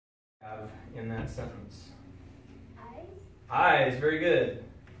have in that sentence? Eyes. Eyes, very good.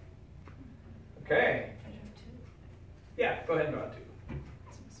 Okay. Yeah, go ahead and draw 2.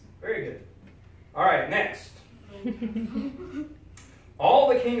 Very good. All right, next. All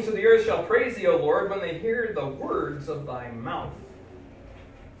the kings of the earth shall praise thee, O Lord, when they hear the words of thy mouth.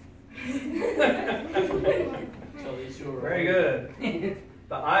 Very good.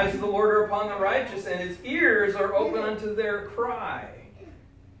 The eyes of the Lord are upon the righteous, and his ears are open unto their cry.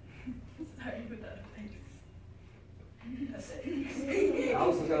 Sorry, without a face. That's it.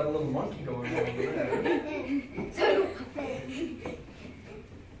 Allison's got a little monkey going on over there.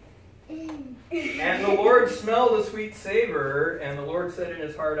 And the Lord smelled a sweet savor, and the Lord said in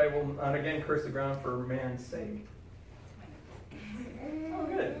his heart, I will not again curse the ground for man's sake. Oh,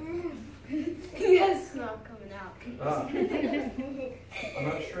 good. He has smell coming out. Ah. I'm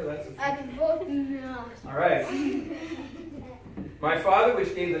not sure that's a I can both know. All right. My Father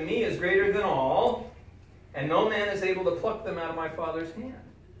which gave them me is greater than all, and no man is able to pluck them out of my Father's hand.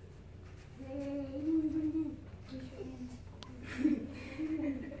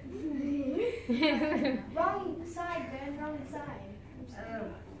 Wrong side, Ben. Wrong side.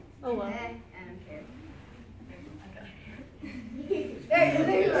 Oh well. I don't care.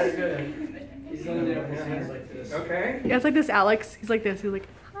 Very good. He's going to do his hands like this. Okay. Yeah, it's like this, Alex. He's like this. He's like,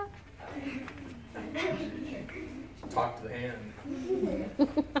 huh? Talk to the hand.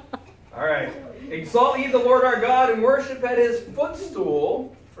 All right. Exalt ye the Lord our God and worship at his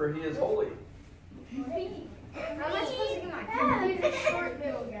footstool, for he is holy. How am I supposed to get my phone? He's a short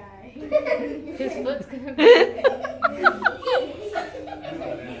little guy. His foot's gonna be.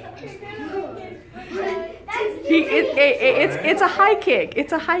 It's a high kick.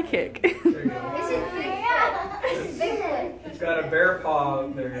 It's a high kick. There you go. This is big. This is Bigfoot. It's got a bear paw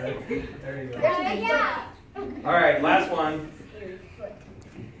there. There you go. Yeah. All right, last one.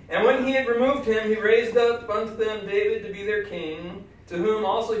 And when he had removed him, he raised up unto them David to be their king, to whom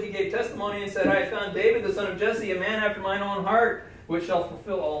also he gave testimony and said, I have found David the son of Jesse, a man after mine own heart, which shall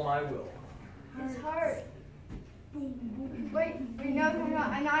fulfill all my will. His heart. Wait, no,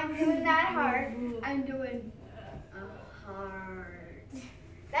 I'm not doing that heart. I'm doing a heart.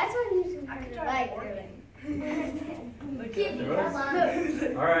 That's what you should like doing. Look.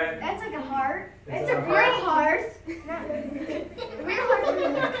 All right. That's like a heart. Is It's that a a real heart? heart. Not the real heart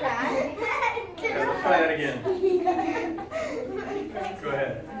doesn't look that. Okay, let's try that again. Go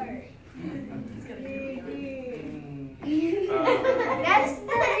ahead. That's the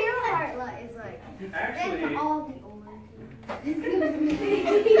real heart. Is like. Actually, Then all the old. if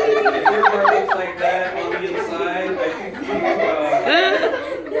your heart looks like that on the inside, I think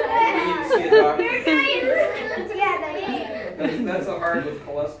we need to see a doctor. Yeah, That's a heart with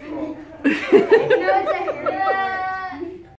cholesterol.